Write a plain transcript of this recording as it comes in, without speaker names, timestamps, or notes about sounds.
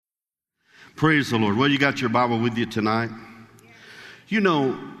Praise the Lord. Well, you got your Bible with you tonight. You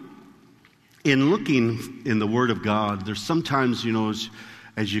know, in looking in the Word of God, there's sometimes,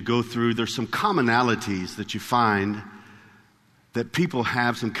 as you go through, there's some commonalities that you find that people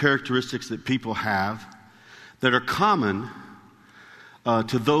have, some characteristics that people have that are common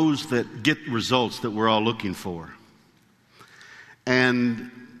to those that get results that we're all looking for. And,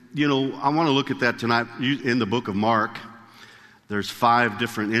 I want to look at that tonight in the book of Mark. There's 5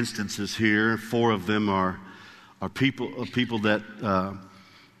 different instances here. 4 of them are people that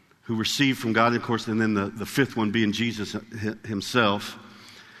who received from God, of course, and then the 5th one being Jesus himself.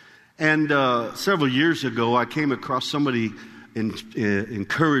 And several years ago, I came across somebody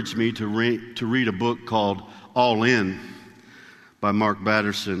encouraged me to read a book called All In by Mark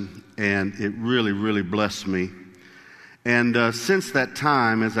Batterson, and it really, really blessed me. And since that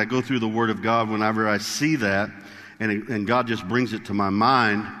time, as I go through the Word of God, whenever I see that, and God just brings it to my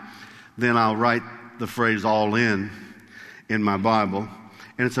mind, then I'll write the phrase all in my Bible.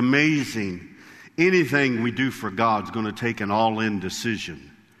 And it's amazing. Anything we do for God is going to take an all-in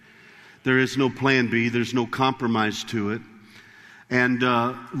decision. There is no plan B. There's no compromise to it. And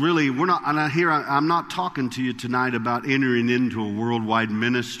really, I'm not talking to you tonight about entering into a worldwide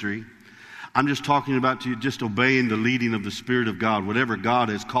ministry. I'm just talking about you just obeying the leading of the Spirit of God, whatever God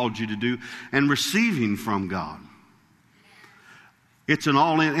has called you to do, and receiving from God. It's an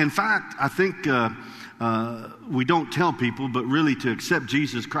all-in. In fact, I think we don't tell people, but really to accept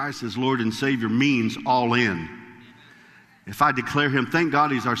Jesus Christ as Lord and Savior means all in. If I declare Him, thank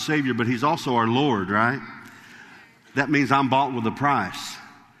God He's our Savior, but He's also our Lord, right? That means I'm bought with a price.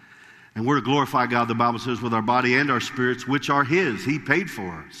 And we're to glorify God, the Bible says, with our body and our spirits, which are His. He paid for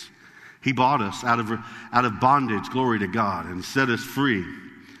us. He bought us out of bondage, glory to God, and set us free.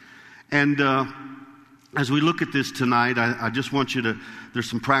 And as we look at this tonight, I just want you to, there's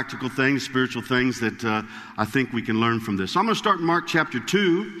some practical things, spiritual things that I think we can learn from this. So I'm going to start in Mark chapter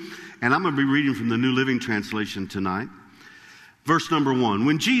 2, and I'm going to be reading from the New Living Translation tonight. Verse number 1.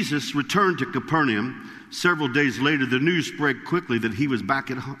 When Jesus returned to Capernaum, several days later, the news spread quickly that he was back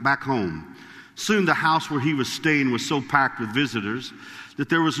home. Soon the house where he was staying was so packed with visitors that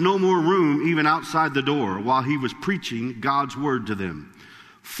there was no more room even outside the door while he was preaching God's word to them.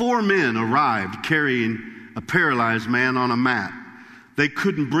 4 men arrived carrying a paralyzed man on a mat. They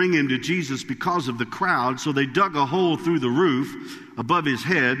couldn't bring him to Jesus because of the crowd, so they dug a hole through the roof above his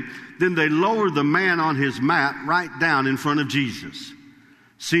head. Then they lowered the man on his mat right down in front of Jesus.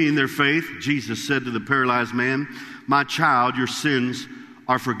 Seeing their faith, Jesus said to the paralyzed man, "My child, your sins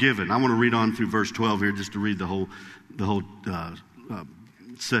are forgiven." I want to read on through verse 12 here just to read the whole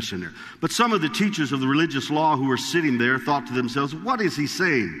session there. But some of the teachers of the religious law who were sitting there thought to themselves, "What is he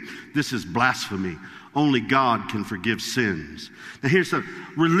saying? This is blasphemy. Only God can forgive sins." Now here's something.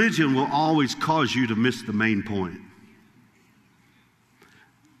 Religion will always cause you to miss the main point.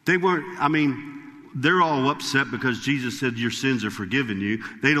 They're all upset because Jesus said your sins are forgiven you.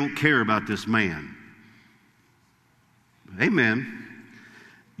 They don't care about this man. Amen.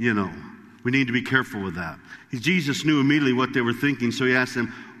 We need to be careful with that. Jesus knew immediately what they were thinking, so he asked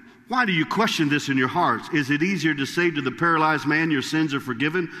them, "Why do you question this in your hearts? Is it easier to say to the paralyzed man, your sins are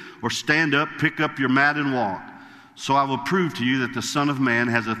forgiven, or stand up, pick up your mat and walk? So I will prove to you that the Son of Man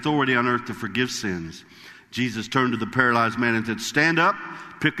has authority on earth to forgive sins." Jesus turned to the paralyzed man and said, "Stand up,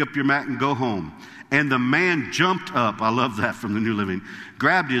 pick up your mat and go home." And the man jumped up, I love that from the New Living,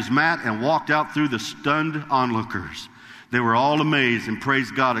 grabbed his mat and walked out through the stunned onlookers. They were all amazed and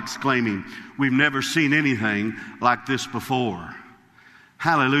praised God, exclaiming, "We've never seen anything like this before."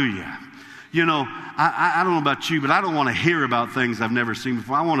 Hallelujah. I don't know about you, but I don't want to hear about things I've never seen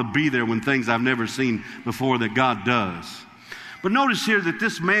before. I want to be there when things I've never seen before that God does. But notice here that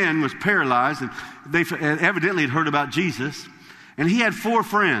this man was paralyzed, and they evidently had heard about Jesus, and he had 4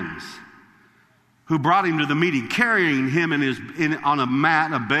 friends who brought him to the meeting, carrying him on a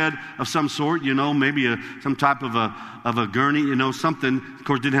mat, a bed of some sort, maybe some type of a gurney, something. Of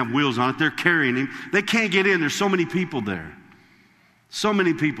course, didn't have wheels on it. They're carrying him. They can't get in. There's so many people there. So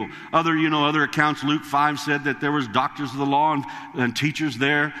many people. Other accounts, Luke 5 said that there was doctors of the law and teachers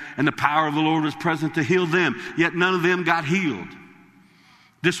there, and the power of the Lord was present to heal them. Yet none of them got healed.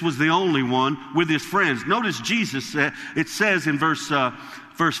 This was the only one with his friends. Notice Jesus said, it says in verse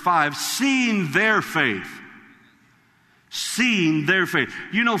 5, seeing their faith. Seeing their faith.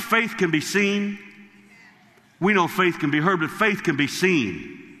 Faith can be seen. We know faith can be heard, but faith can be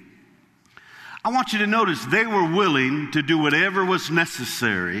seen. I want you to notice they were willing to do whatever was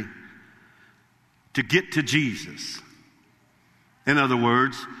necessary to get to Jesus. In other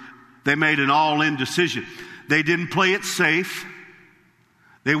words, they made an all-in decision. They didn't play it safe.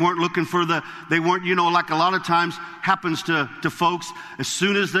 They weren't looking for they weren't, like a lot of times happens to folks, as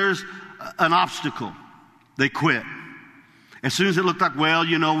soon as there's an obstacle, they quit. As soon as it looked like,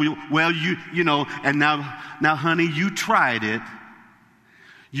 and now, honey, you tried it.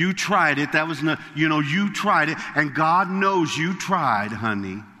 You tried it. That was, you tried it. And God knows you tried,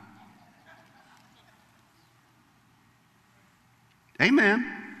 honey. Amen.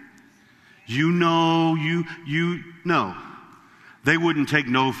 You know. They wouldn't take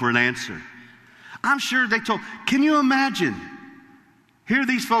no for an answer. I'm sure can you imagine? Here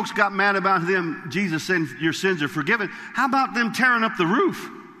these folks got mad about them. Jesus said, your sins are forgiven. How about them tearing up the roof?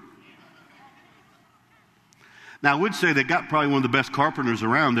 Now, I would say they got probably one of the best carpenters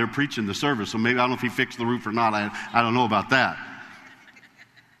around there preaching the service. So maybe, I don't know if he fixed the roof or not. I don't know about that.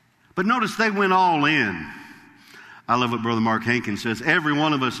 But notice they went all in. I love what Brother Mark Hankins says. Every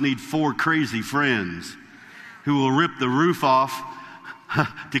one of us need 4 crazy friends who will rip the roof off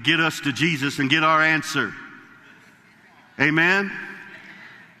to get us to Jesus and get our answer. Amen?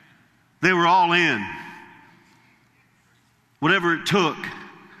 They were all in. Whatever it took,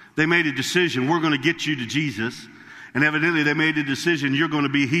 they made a decision. We're going to get you to Jesus. And evidently they made a decision. You're going to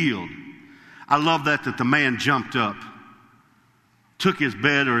be healed. I love that the man jumped up, took his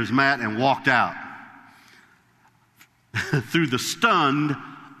bed or his mat and walked out through the stunned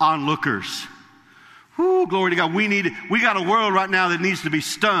onlookers. Whoo, glory to God. We got a world right now that needs to be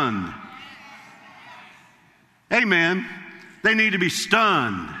stunned. Amen. They need to be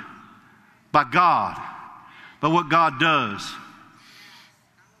stunned by God, by what God does.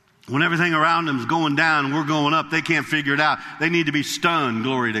 When everything around them is going down and we're going up, they can't figure it out. They need to be stunned,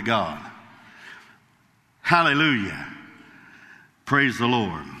 glory to God. Hallelujah. Praise the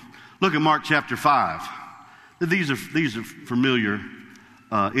Lord. Look at Mark chapter 5. These are familiar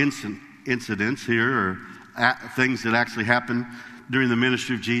incidents here, or things that actually happened during the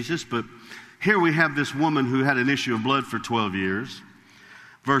ministry of Jesus. But here we have this woman who had an issue of blood for 12 years.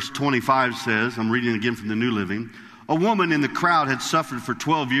 Verse 25 says, I'm reading again from the New Living, a woman in the crowd had suffered for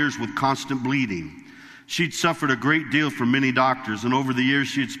 12 years with constant bleeding. She'd suffered a great deal from many doctors, and over the years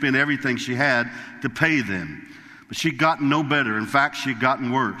she had spent everything she had to pay them. But she'd gotten no better. In fact, she'd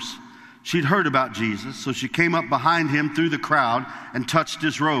gotten worse. She'd heard about Jesus, so she came up behind him through the crowd and touched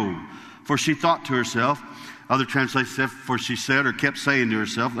his robe. For she thought to herself, other translations said, for she said or kept saying to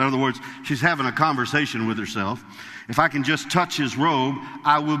herself, in other words, she's having a conversation with herself, if I can just touch his robe,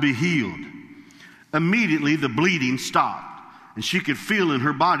 I will be healed. Immediately the bleeding stopped, and she could feel in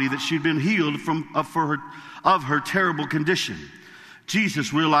her body that she'd been healed of her terrible condition.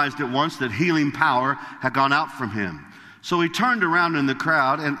 Jesus realized at once that healing power had gone out from him. So he turned around in the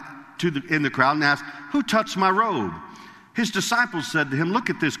crowd and asked, who touched my robe? His disciples said to him, look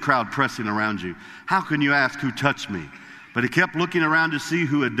at this crowd pressing around you. How can you ask who touched me? But he kept looking around to see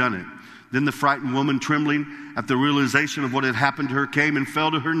who had done it. Then the frightened woman, trembling at the realization of what had happened to her, came and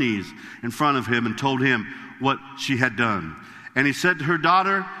fell to her knees in front of him and told him what she had done. And he said to her,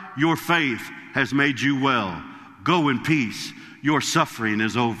 daughter, your faith has made you well. Go in peace. Your suffering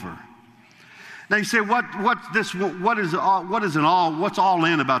is over. Now you say, what's all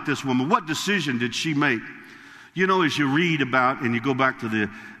in about this woman? What decision did she make? You know, as you read about, and you go back to the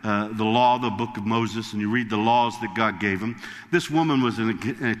law, the book of Moses, and you read the laws that God gave him, this woman was in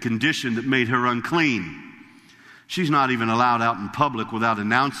a condition that made her unclean. She's not even allowed out in public without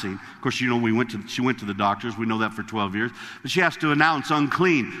announcing. Of course, you know, she went to the doctors. We know that for 12 years. But she has to announce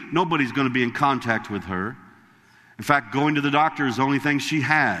unclean. Nobody's going to be in contact with her. In fact, going to the doctor is the only thing she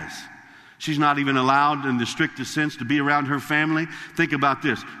has. She's not even allowed in the strictest sense to be around her family. Think about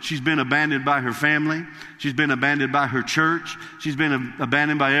this. She's been abandoned by her family. She's been abandoned by her church. She's been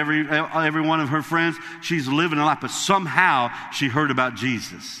abandoned by every one of her friends. She's living a life, but somehow she heard about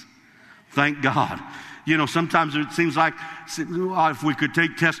Jesus. Thank God. You know, sometimes it seems like if we could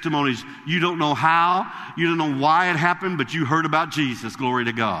take testimonies, you don't know how, you don't know why it happened, but you heard about Jesus. Glory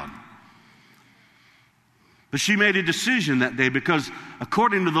to God. But she made a decision that day because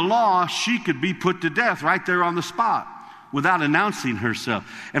according to the law, she could be put to death right there on the spot without announcing herself.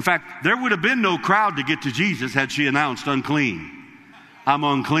 In fact, there would have been no crowd to get to Jesus had she announced unclean. I'm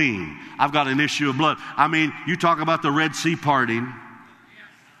unclean. I've got an issue of blood. I mean, you talk about the Red Sea parting.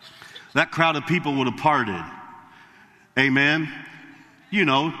 That crowd of people would have parted. Amen. You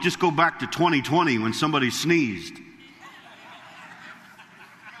know, just go back to 2020 when somebody sneezed.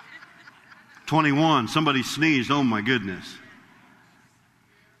 21, somebody sneezed. Oh my goodness.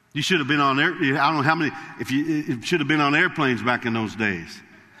 You should have been on air. I don't know how many, it should have been on airplanes back in those days.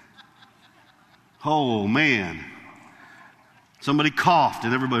 Oh man. Somebody coughed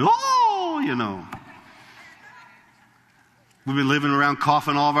and everybody, oh, you know. We've been living around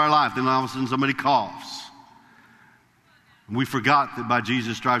coughing all of our life. Then all of a sudden somebody coughs. We forgot that by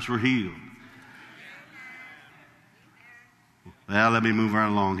Jesus' stripes we're healed. Well, let me move right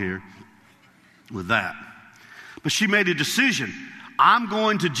along here with that. But she made a decision. I'm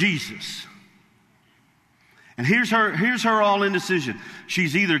going to Jesus. And here's her all-in decision.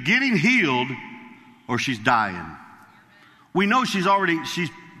 She's either getting healed or she's dying. We know she's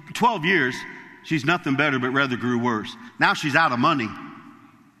 12 years. She's nothing better, but rather grew worse. Now she's out of money.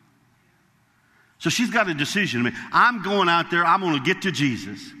 So she's got a decision to make. I'm going out there. I'm going to get to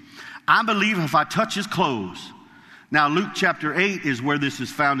Jesus. I believe if I touch his clothes. Now, Luke chapter 8 is where this is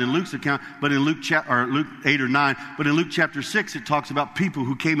found in Luke's account, but in Luke 8 or 9, but in Luke chapter 6, it talks about people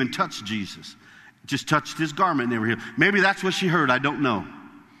who came and touched Jesus. Just touched his garment and they were healed. Maybe that's what she heard. I don't know.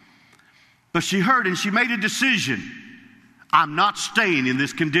 But she heard and she made a decision. I'm not staying in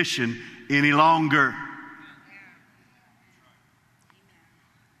this condition any longer.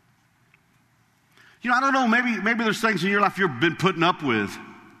 You know, I don't know, maybe there's things in your life you've been putting up with.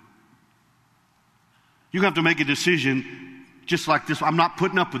 You have to make a decision just like this. I'm not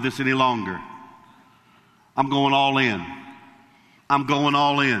putting up with this any longer. I'm going all in. I'm going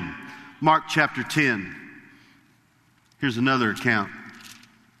all in. Mark chapter 10. Here's another account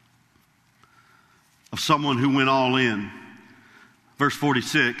of someone who went all in. Verse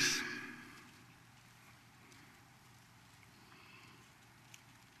 46.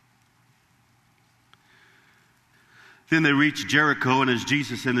 Then they reached Jericho, and as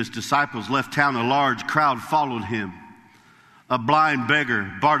Jesus and his disciples left town, a large crowd followed him. A blind beggar,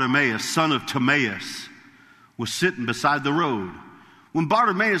 Bartimaeus, son of Timaeus, was sitting beside the road. When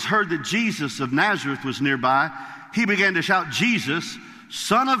Bartimaeus heard that Jesus of Nazareth was nearby, he began to shout, Jesus,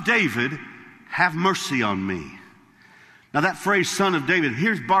 Son of David, have mercy on me. Now that phrase, Son of David,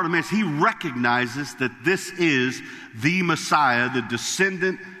 here's Bartimaeus. He recognizes that this is the Messiah, the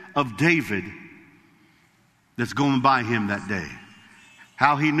descendant of David, that's going by him that day.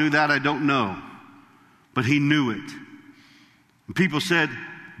 How he knew that, I don't know. But he knew it. And people said,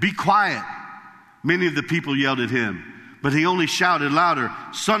 be quiet. Many of the people yelled at him. But he only shouted louder,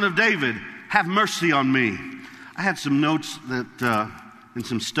 Son of David, have mercy on me. I had some notes that and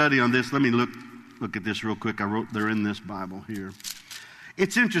some study on this. Let me look at this real quick. They're in this Bible here.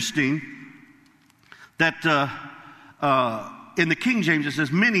 It's interesting that in the King James it says,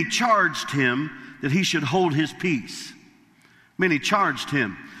 many charged him that he should hold his peace. Many charged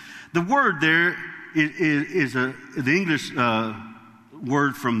him. The word there is the English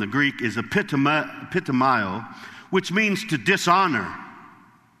word from the Greek is epitomio, which means to dishonor.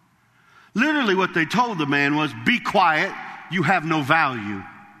 Literally what they told the man was, be quiet, you have no value.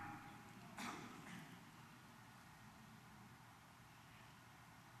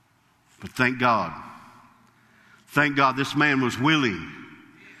 But thank God this man was willing.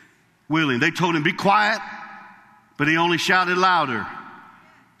 They told him, be quiet, but he only shouted louder,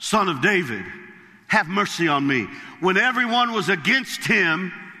 Son of David, have mercy on me. When everyone was against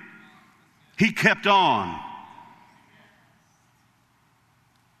him, he kept on.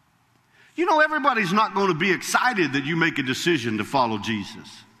 You know, everybody's not going to be excited that you make a decision to follow Jesus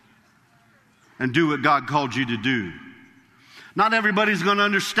and do what God called you to do. Not everybody's going to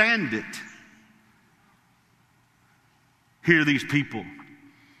understand it. Here these people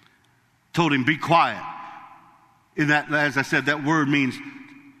told him, be quiet. In that, as I said, that word means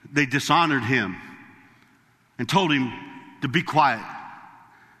they dishonored him and told him to be quiet.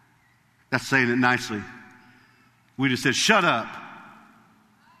 That's saying it nicely. We just said, shut up.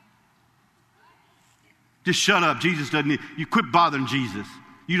 Just shut up. Jesus doesn't need, you quit bothering Jesus.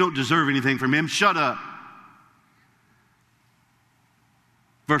 You don't deserve anything from him. Shut up.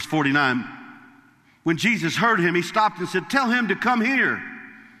 Verse 49. When Jesus heard him, he stopped and said, tell him to come here.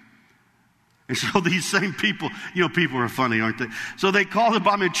 And so these same people, you know, people are funny, aren't they? So they called him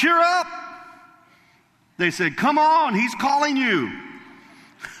by me, cheer up. They said, come on, he's calling you.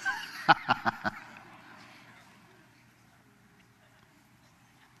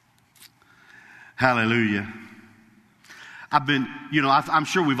 Hallelujah. I'm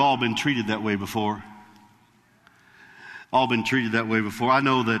sure we've all been treated that way before. All been treated that way before. I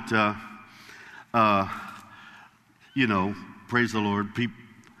know that, praise the Lord.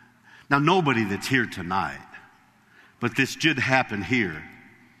 Now, nobody that's here tonight, but this did happen here.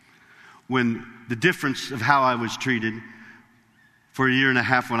 When the difference of how I was treated for a year and a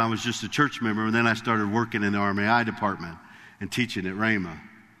half when I was just a church member, and then I started working in the RMAI department and teaching at Rhema.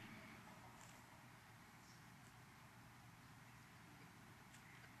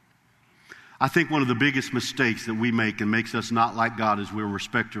 I think one of the biggest mistakes that we make and makes us not like God is we're a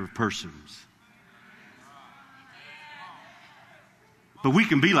respecter of persons. But we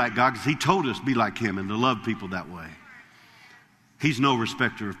can be like God because he told us to be like him and to love people that way. He's no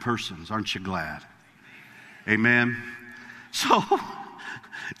respecter of persons. Aren't you glad? Amen. So,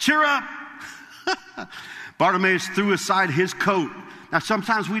 cheer up. Bartimaeus threw aside his coat. Now,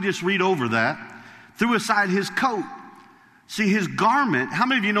 sometimes we just read over that. Threw aside his coat. See, his garment. How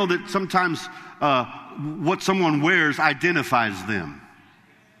many of you know that sometimes what someone wears identifies them?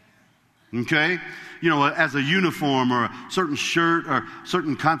 Okay? You know, as a uniform or a certain shirt or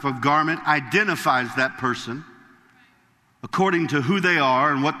certain kind of garment identifies that person according to who they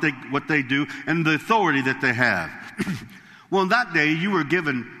are and what they do and the authority that they have. Well, in that day, you were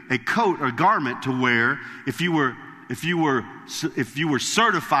given a coat or garment to wear if you were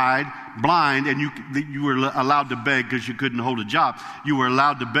certified blind and you were allowed to beg because you couldn't hold a job. You were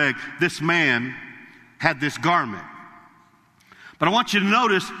allowed to beg. This man had this garment. But I want you to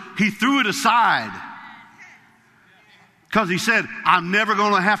notice he threw it aside because he said, I'm never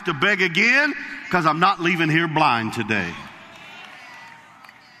going to have to beg again because I'm not leaving here blind today.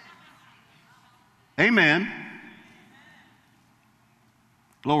 Amen.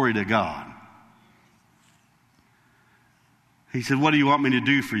 Glory to God. He said, what do you want me to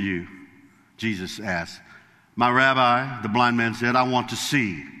do for you? Jesus asked. My rabbi, the blind man said, I want to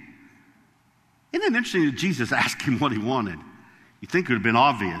see. Isn't it interesting that Jesus asked him what he wanted? You think it would have been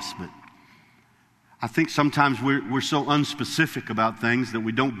obvious, but I think sometimes we're so unspecific about things that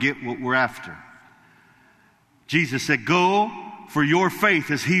we don't get what we're after. Jesus said, go, for your faith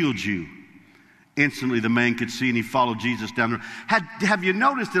has healed you. Instantly the man could see and he followed Jesus down the road. Have you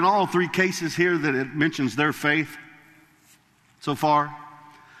noticed in all three cases here that it mentions their faith so far?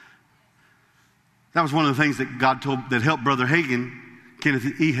 That was one of the things that God told, that helped Brother Hagin, Kenneth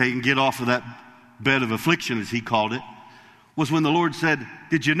E. Hagin, get off of that bed of affliction, as he called it, was when the Lord said,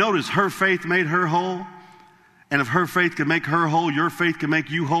 did you notice her faith made her whole? And if her faith can make her whole, your faith can make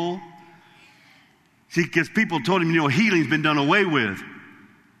you whole? See, because people told him, healing's been done away with.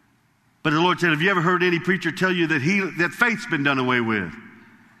 But the Lord said, have you ever heard any preacher tell you that faith's been done away with?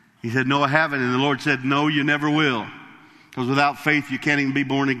 He said, no, I haven't. And the Lord said, no, you never will. Because without faith, you can't even be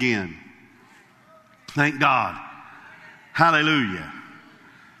born again. Thank God. Hallelujah.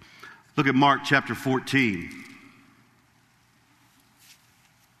 Look at Mark chapter 14.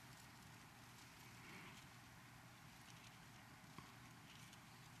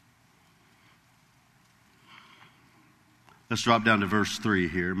 Let's drop down to verse 3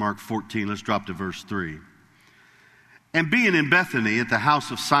 here. Mark 14, let's drop to verse 3. And being in Bethany at the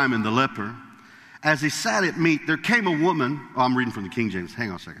house of Simon the leper, as he sat at meat, there came a woman. Oh, I'm reading from the King James. Hang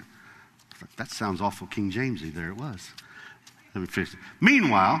on a second. That sounds awful King Jamesy. There it was. Let me fix it.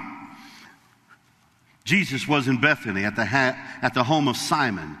 Meanwhile, Jesus was in Bethany at the home of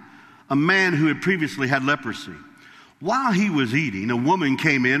Simon, a man who had previously had leprosy. While he was eating, a woman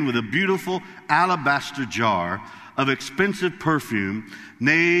came in with a beautiful alabaster jar of expensive perfume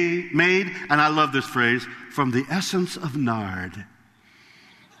made, and I love this phrase, from the essence of nard.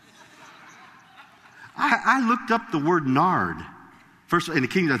 I looked up the word nard. First, in the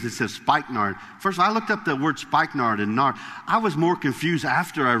King James, it says spikenard. First, I looked up the word spikenard and nard. I was more confused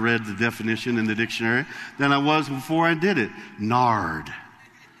after I read the definition in the dictionary than I was before I did it. Nard.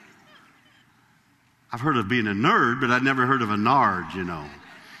 I've heard of being a nerd, but I'd never heard of a nard,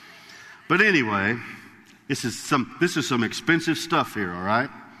 But anyway, this is some expensive stuff here, all right?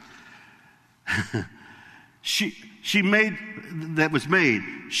 She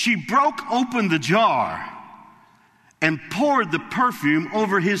broke open the jar and poured the perfume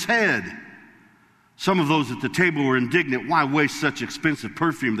over his head. Some of those at the table were indignant. Why waste such expensive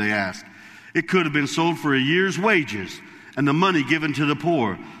perfume, they asked. It could have been sold for a year's wages and the money given to the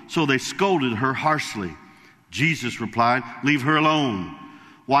poor. So they scolded her harshly. Jesus replied, leave her alone.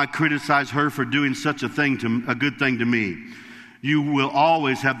 Why criticize her for doing such a good thing to me? You will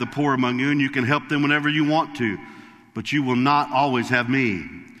always have the poor among you, and you can help them whenever you want to, but you will not always have me.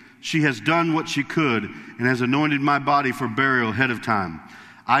 She has done what she could and has anointed my body for burial ahead of time.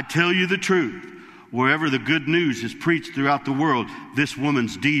 I tell you the truth, wherever the good news is preached throughout the world, this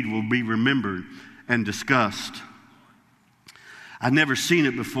woman's deed will be remembered and discussed. I'd never seen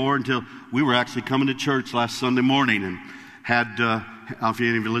it before until we were actually coming to church last Sunday morning and had, if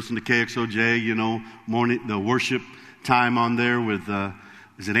any of you listen to KXOJ, the worship time on there with,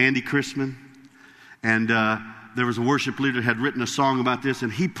 is it Andy Christman? And there was a worship leader that had written a song about this,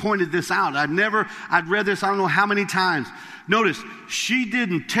 and he pointed this out. I'd read this I don't know how many times. Notice, she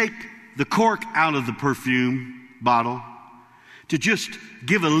didn't take the cork out of the perfume bottle to just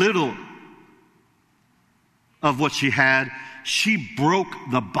give a little of what she had. She broke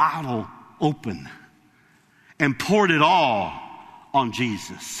the bottle open and poured it all on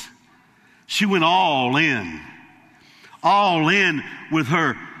Jesus. She went all in with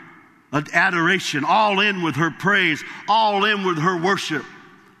her adoration, all in with her praise, all in with her worship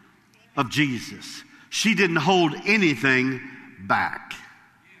of Jesus. She didn't hold anything back.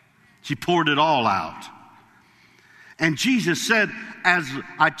 She poured it all out. And Jesus said, as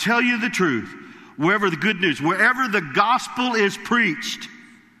I tell you the truth, wherever the good news, wherever the gospel is preached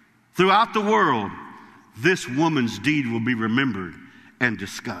throughout the world, this woman's deed will be remembered and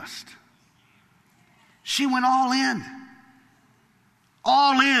discussed. She went all in.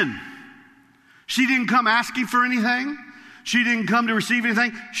 All in. She didn't come asking for anything. She didn't come to receive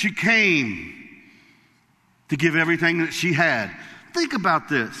anything. She came to give everything that she had. Think about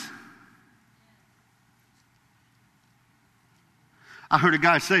this. I heard a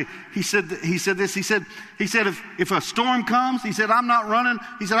guy say, he said this, he said, if a storm comes, he said, I'm not running.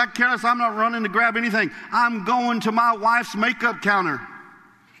 He said, I care less, I'm not running to grab anything. I'm going to my wife's makeup counter.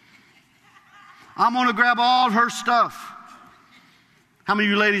 I'm going to grab all her stuff. How many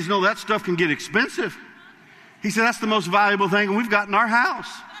of you ladies know that stuff can get expensive? He said, that's the most valuable thing we've got in our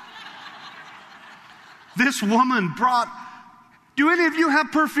house. This woman brought, do any of you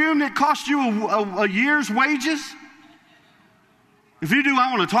have perfume that cost you a year's wages? If you do,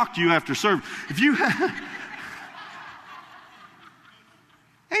 I want to talk to you after service. If you have,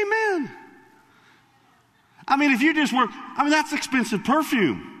 amen. I mean, if you just were, that's expensive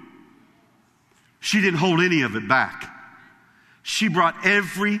perfume. She didn't hold any of it back. She brought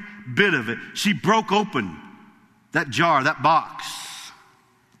every bit of it. She broke open that jar, that box.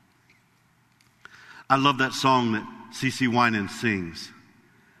 I love that song that C.C. Winans sings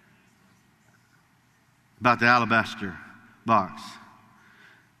about the alabaster box.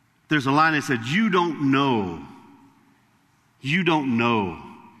 There's a line that said, you don't know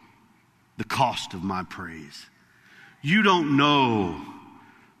the cost of my praise. You don't know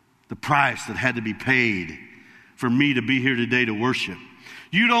the price that had to be paid for me to be here today to worship.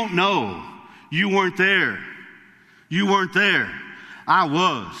 You don't know. You weren't there. You weren't there. I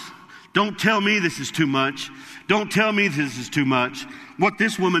was. Don't tell me this is too much. Don't tell me this is too much. What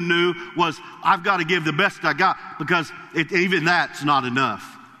this woman knew was, I've got to give the best I got, because even that's not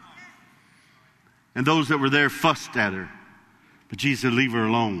enough. And those that were there fussed at her. But Jesus said, leave her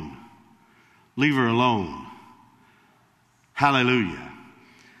alone. Leave her alone. Hallelujah.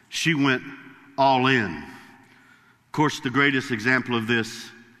 She went all in. Of course, the greatest example of this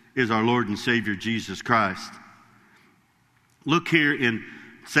is our Lord and Savior, Jesus Christ. Look here in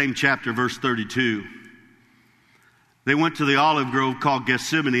same chapter, verse 32. They went to the olive grove called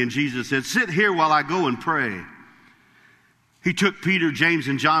Gethsemane, and Jesus said, sit here while I go and pray. He took Peter, James,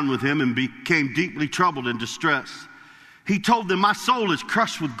 and John with him and became deeply troubled and distressed. He told them, my soul is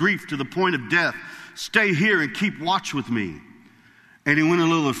crushed with grief to the point of death. Stay here and keep watch with me. And he went a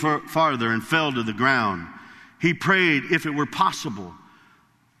little farther and fell to the ground. He prayed, if it were possible,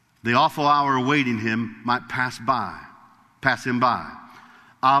 the awful hour awaiting him might pass him by.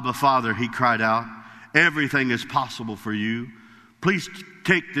 Abba, Father, he cried out, everything is possible for you. Please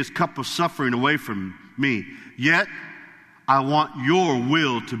take this cup of suffering away from me. Yet, I want your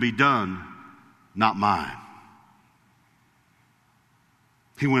will to be done, not mine.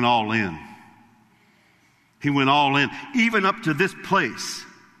 He went all in. He went all in, even up to this place.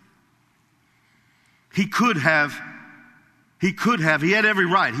 He had every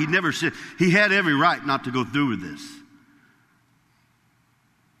right. He never said, he had every right not to go through with this.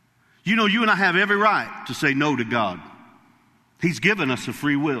 You know, you and I have every right to say no to God. He's given us a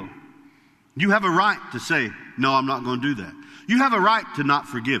free will. You have a right to say, no, I'm not going to do that. You have a right to not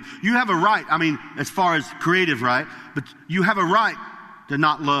forgive. You have a right, as far as creative right, but you have a right to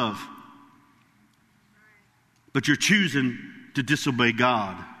not love. But you're choosing to disobey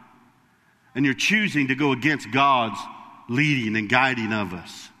God. And you're choosing to go against God's leading and guiding of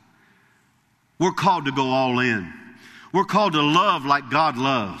us. We're called to go all in. We're called to love like God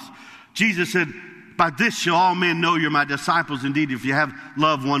loves. Jesus said, by this shall all men know you're my disciples indeed, if you have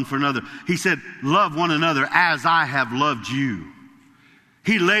love one for another. He said, love one another as I have loved you.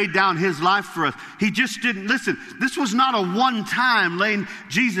 He laid down his life for us. He just didn't, listen, this was not a one-time laying.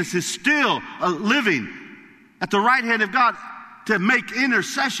 Jesus is still living at the right hand of God to make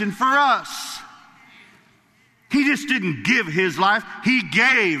intercession for us. He just didn't give his life. He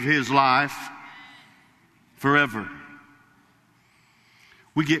gave his life forever.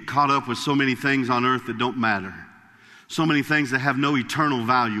 We get caught up with so many things on earth that don't matter. So many things that have no eternal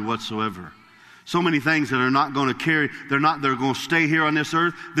value whatsoever. So many things that are not going to carry, they're going to stay here on this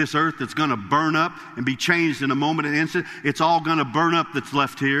earth that's going to burn up and be changed in a moment, an instant. It's all going to burn up that's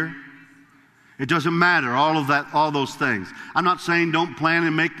left here. It doesn't matter, all of that, all those things. I'm not saying don't plan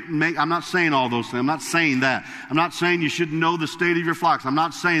and make, I'm not saying all those things. I'm not saying that. I'm not saying you shouldn't know the state of your flocks. I'm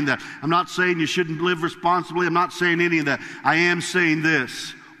not saying that. I'm not saying you shouldn't live responsibly. I'm not saying any of that. I am saying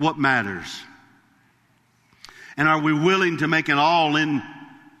this, what matters. And are we willing to make an all-in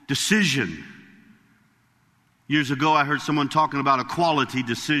decision? Years ago, I heard someone talking about a quality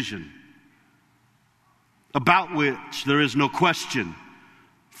decision, about which there is no question,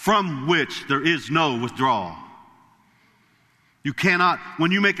 from which there is no withdrawal. You cannot,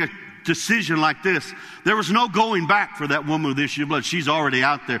 when you make a decision like this, there was no going back for that woman with the issue of blood. She's already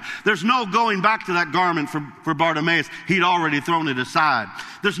out there. There's no going back to that garment for Bartimaeus. He'd already thrown it aside.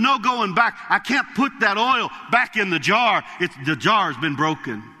 There's no going back. I can't put that oil back in the jar. The jar's been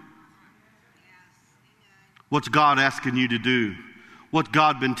broken. What's God asking you to do? What's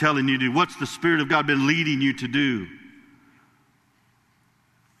God been telling you to do? What's the Spirit of God been leading you to do?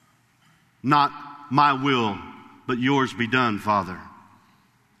 Not my will, but yours be done, Father.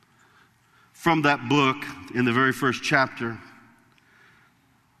 From that book, in the very first chapter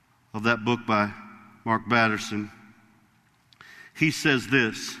of that book by Mark Batterson, he says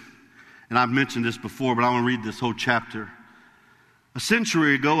this, and I've mentioned this before, but I want to read this whole chapter. A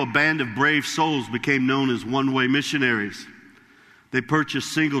century ago, a band of brave souls became known as one-way missionaries. They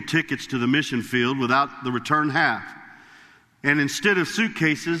purchased single tickets to the mission field without the return half. And instead of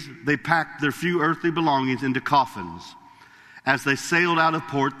suitcases, they packed their few earthly belongings into coffins. As they sailed out of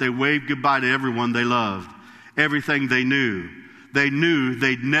port, they waved goodbye to everyone they loved, everything they knew. They knew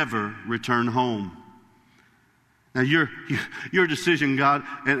they'd never return home. Now, your decision, God,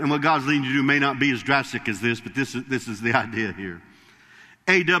 and what God's leading you to do may not be as drastic as this, but this is the idea here.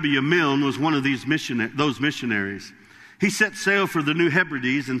 A.W. Milne was one of those missionaries. He set sail for the New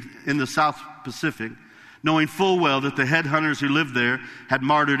Hebrides in the South Pacific, knowing full well that the headhunters who lived there had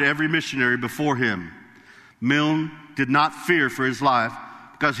martyred every missionary before him. Milne did not fear for his life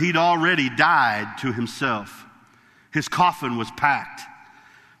because he'd already died to himself. His coffin was packed.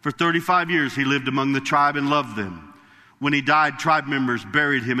 For 35 years he lived among the tribe and loved them. When he died, tribe members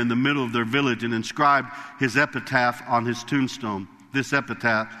buried him in the middle of their village and inscribed his epitaph on his tombstone. This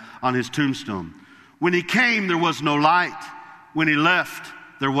epitaph on his tombstone. When he came, there was no light. When he left,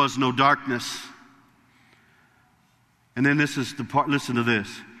 there was no darkness. And then this is the part, listen to this.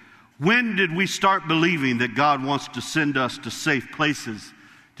 When did we start believing that God wants to send us to safe places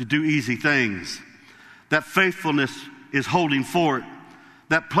to do easy things? That faithfulness is holding fort.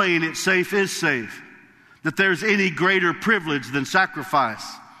 That playing it safe is safe. That there's any greater privilege than sacrifice.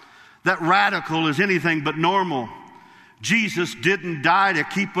 That radical is anything but normal. Jesus didn't die to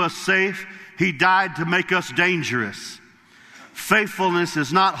keep us safe. He died to make us dangerous. Faithfulness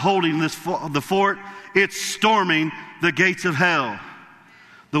is not holding the fort. It's storming the gates of hell.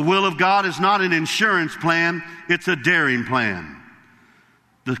 The will of God is not an insurance plan. It's a daring plan.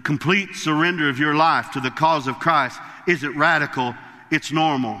 The complete surrender of your life to the cause of Christ isn't radical. It's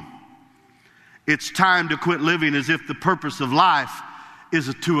normal. It's time to quit living as if the purpose of life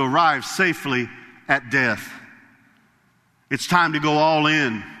is to arrive safely at death. It's time to go all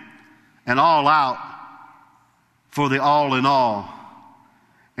in and all out for the all in all.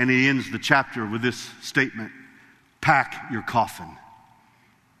 And he ends the chapter with this statement: pack your coffin.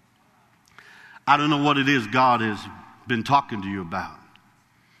 I don't know what it is God has been talking to you about.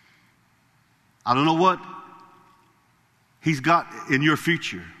 I don't know what he's got in your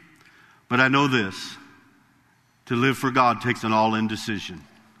future. But I know this: to live for God takes an all-in decision.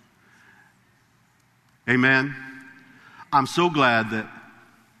 Amen? I'm so glad that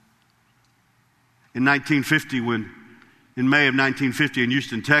in 1950, in May of 1950 in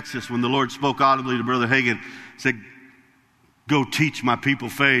Houston, Texas, when the Lord spoke audibly to Brother Hagin, said, "Go teach my people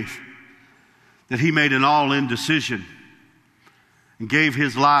faith," that he made an all-in decision and gave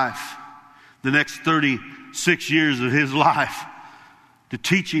his life, the next 36 years of his life, to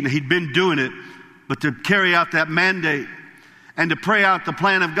teaching. He'd been doing it, but to carry out that mandate and to pray out the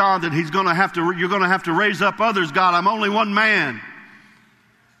plan of God that you're going to have to raise up others. God, I'm only one man.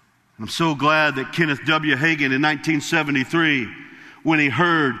 I'm so glad that Kenneth W. Hagin in 1973, when he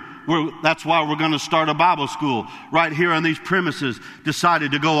heard, that's why we're going to start a Bible school right here on these premises,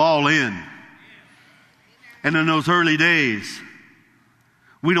 decided to go all in. And in those early days,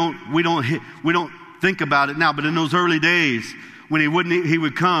 we don't think about it now, but in those early days, when he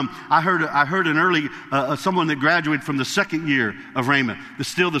would come, I heard an early someone that graduated from the second year of Rhema,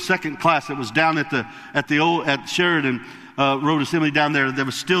 the second class that was down at Sheridan Road Assembly down there, that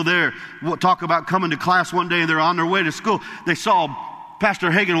was still there. We'll talk about coming to class one day, and they're on their way to school. They saw Pastor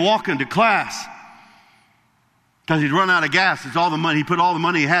Hagin walking to class. Because he'd run out of gas. It's all the money. He put all the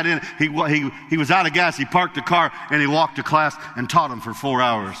money he had in it. He was out of gas. He parked the car and he walked to class and taught them for 4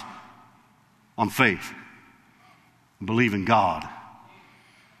 hours on faith and believe in God.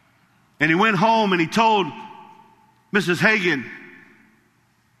 And he went home and he told Mrs. Hagan,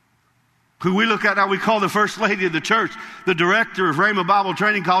 who we look at now, we call the first lady of the church, the director of Rhema Bible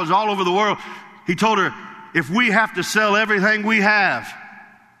Training College all over the world. He told her, if we have to sell everything we have,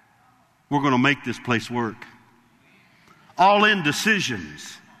 we're going to make this place work. All in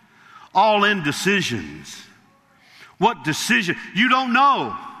decisions. All in decisions. What decision? You don't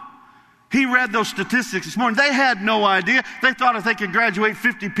know. He read those statistics this morning. They had no idea. They thought if they could graduate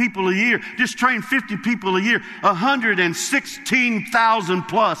 50 people a year, just train 50 people a year, 116,000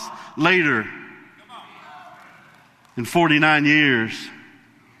 plus later in 49 years.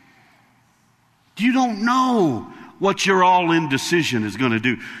 You don't know what your all-in decision is going to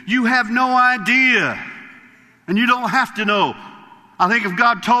do. You have no idea. And you don't have to know. I think if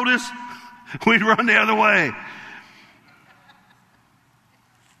God told us, we'd run the other way.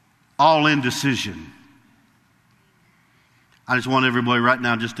 All-in decision. I just want everybody right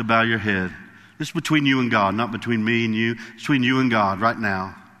now just to bow your head. This is between you and God, not between me and you. It's between you and God right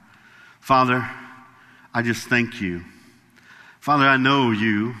now. Father, I just thank you. Father, I know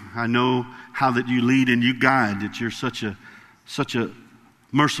you. I know how that you lead and you guide, that you're such a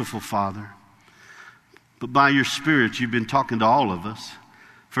merciful Father. But by your Spirit, you've been talking to all of us.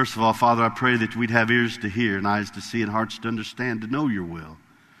 First of all, Father, I pray that we'd have ears to hear and eyes to see and hearts to understand, to know your will.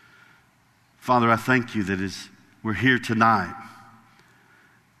 Father, I thank you that as we're here tonight,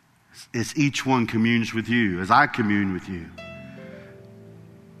 as each one communes with you, as I commune with you,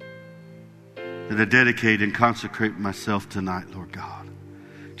 that I dedicate and consecrate myself tonight, Lord God.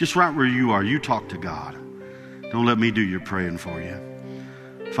 Just right where you are, you talk to God. Don't let me do your praying for you.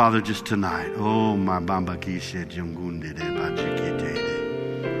 Father, just tonight, oh my bamba kishe jungunde de bajikite.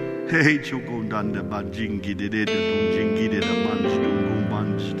 Hey chukundanda bajingide de dunjingide de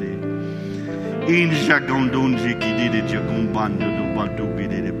manjungumbanste. Inja gondunji kidide jagumbando do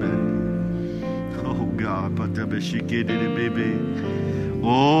badubide de ben. Oh God, patabeshikide de baby.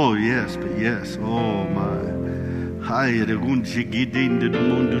 Oh yes, but yes, oh my. Hai de gunjigidinde de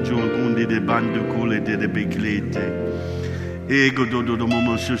mundo jungunde de bandukule de beklete. Ego do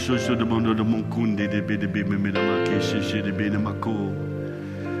momo shushu do mondo do monkunde de be me da makeshe she de be na mako.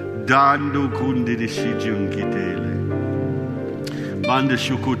 Dando kunde de shijun kitele. Bande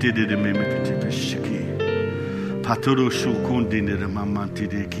shukote de me pete peshiki. Patoro shukunde de mamanti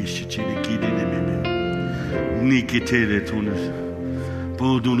de kishichi de kide de me. Nikitele tunas.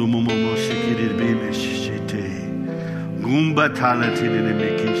 Bodo no momo shiki de be me shite. Gumba talati de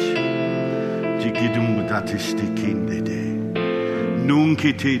me kish. Jigidum datisti kinde de.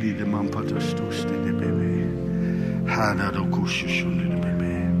 Nunca tedi de mampatos de bebe. Hada do kushishun de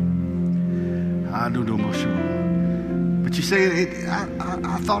bebe. Hada do moshu. But you say,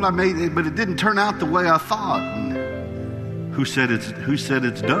 I thought I made it, but it didn't turn out the way I thought. And who said it's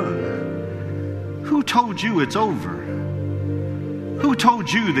done? Who told you it's over? Who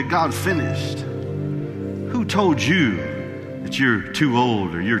told you that God finished? Who told you that you're too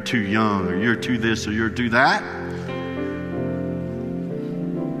old or you're too young or you're too this or you're too that?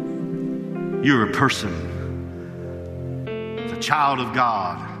 You're a person, a child of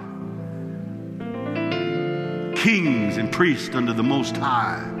God, kings and priests under the Most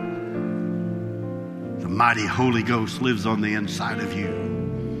High. The mighty Holy Ghost lives on the inside of you.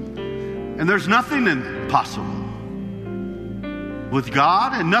 And there's nothing impossible with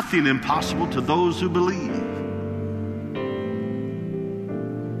God and nothing impossible to those who believe.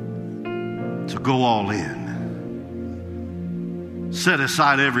 So go all in. Set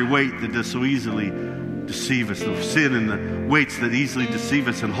aside every weight that does so easily deceive us, the sin and the weights that easily deceive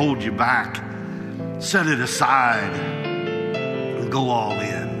us and hold you back. Set it aside and go all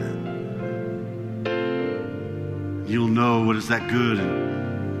in. You'll know what is that good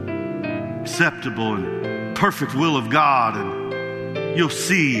and acceptable and perfect will of God, and you'll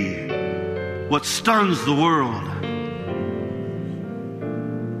see what stuns the world.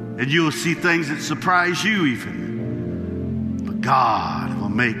 And you'll see things that surprise you even. God will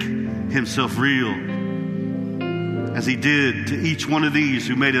make himself real as he did to each one of these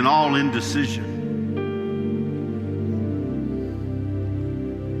who made an all-in decision.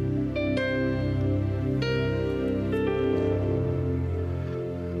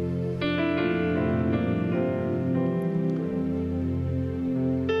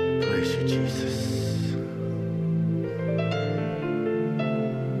 Praise you, Jesus.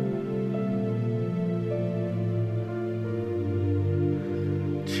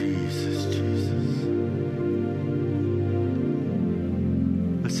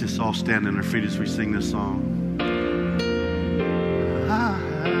 all stand on our feet as we sing this song.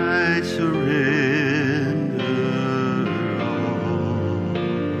 I surrender all.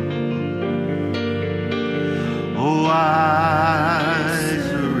 Oh, I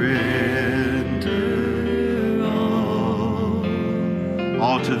surrender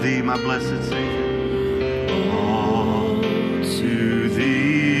all to thee, my blessed Savior. All to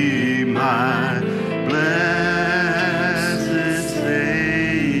thee, my blessed Savior.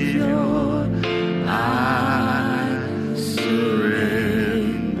 I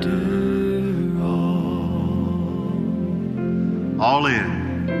surrender all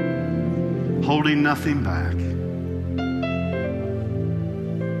in, holding nothing back.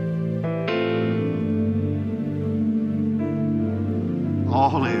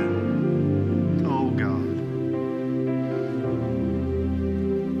 All in. Oh God.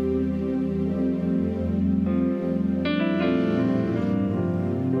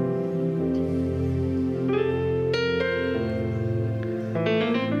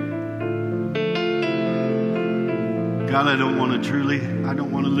 God, I don't want to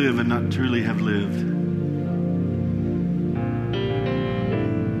live and not truly have lived.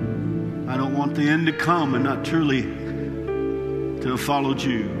 I don't want the end to come and not truly to have followed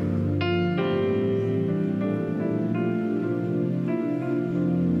you.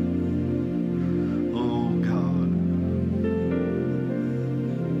 Oh God.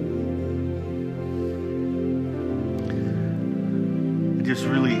 I just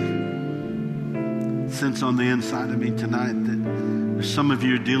really sense on the inside of me tonight that there's some of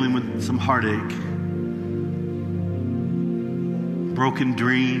you dealing with some heartache, broken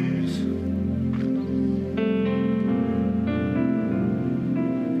dreams,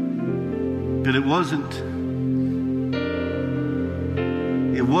 but it wasn't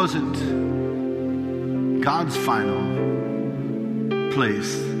God's final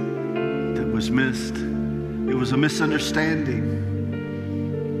place that was missed. It was a misunderstanding.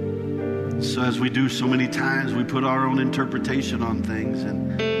 So as we do so many times, we put our own interpretation on things,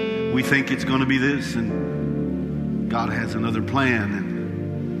 and we think it's going to be this, and God has another plan.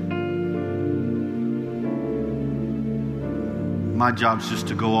 And my job's just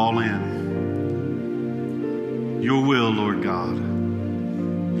to go all in. Your will, Lord God.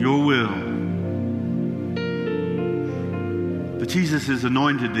 Your will. But Jesus is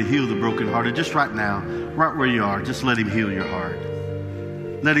anointed to heal the brokenhearted. Just right now, right where you are, just let him heal your heart.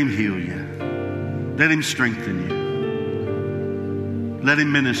 Let him heal you. Let him strengthen you. Let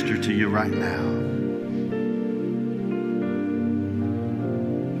him minister to you right now.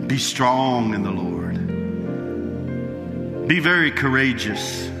 Be strong in the Lord. Be very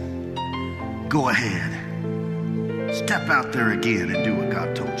courageous. Go ahead. Step out there again and do what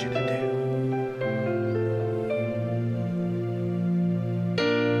God told you to do.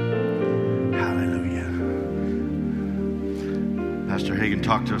 Hallelujah. Pastor Hagan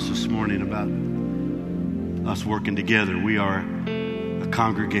talked to us this morning about us working together. We are a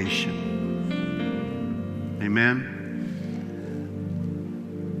congregation. Amen.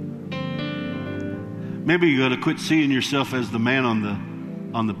 Maybe you got to quit seeing yourself as the man on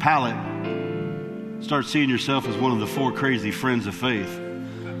the pallet. Start seeing yourself as one of the 4 crazy friends of faith.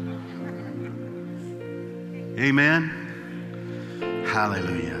 Amen.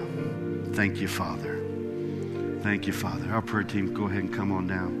 Hallelujah. Thank you, Father. Thank you, Father. Our prayer team, go ahead and come on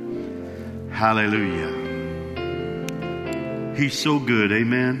down. Hallelujah. He's so good.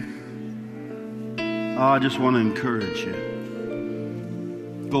 Amen. Oh, I just want to encourage you.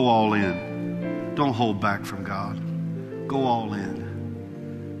 Go all in. Don't hold back from God. Go all in.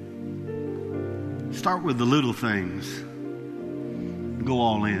 Start with the little things. Go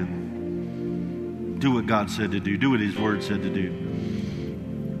all in. Do what God said to do. Do what his word said to do.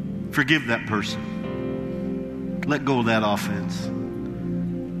 Forgive that person. Let go of that offense.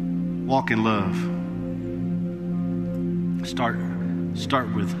 Walk in love. Start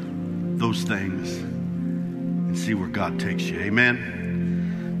with those things and see where God takes you.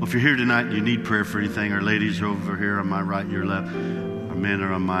 Amen. Well, if you're here tonight and you need prayer for anything, our ladies are over here on my right, your left. Our men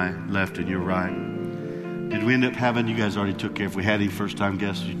are on my left and your right. Did we end up having, you guys already took care, if we had any first-time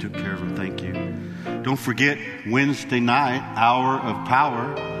guests, you took care of them. Thank you. Don't forget, Wednesday night, Hour of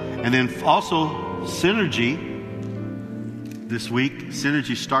Power. And then also, Synergy this week.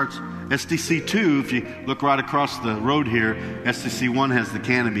 Synergy starts SDC 2, if you look right across the road here, SDC 1 has the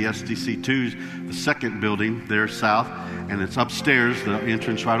canopy. SDC 2 is the second building there south, and it's upstairs, the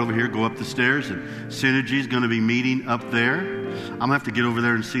entrance right over here. Go up the stairs, and Synergy is going to be meeting up there. I'm going to have to get over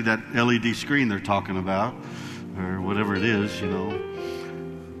there and see that LED screen they're talking about, or whatever it is, you know.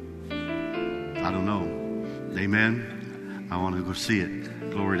 I don't know. Amen. I want to go see it.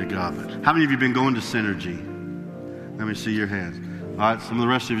 Glory Glory to God. How many of you have been going to Synergy? Let me see your hands. All right, some of the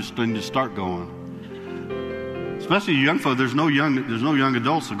rest of you need to start going. Especially you young folks, there's no young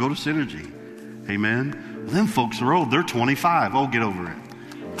adults, so go to Synergy. Amen. Well, them folks are old. They're 25. Oh, get over it.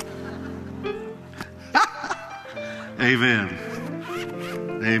 Amen.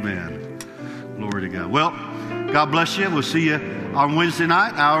 Amen. Glory to God. Well, God bless you. We'll see you on Wednesday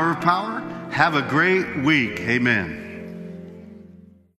night, Hour of Power. Have a great week. Amen.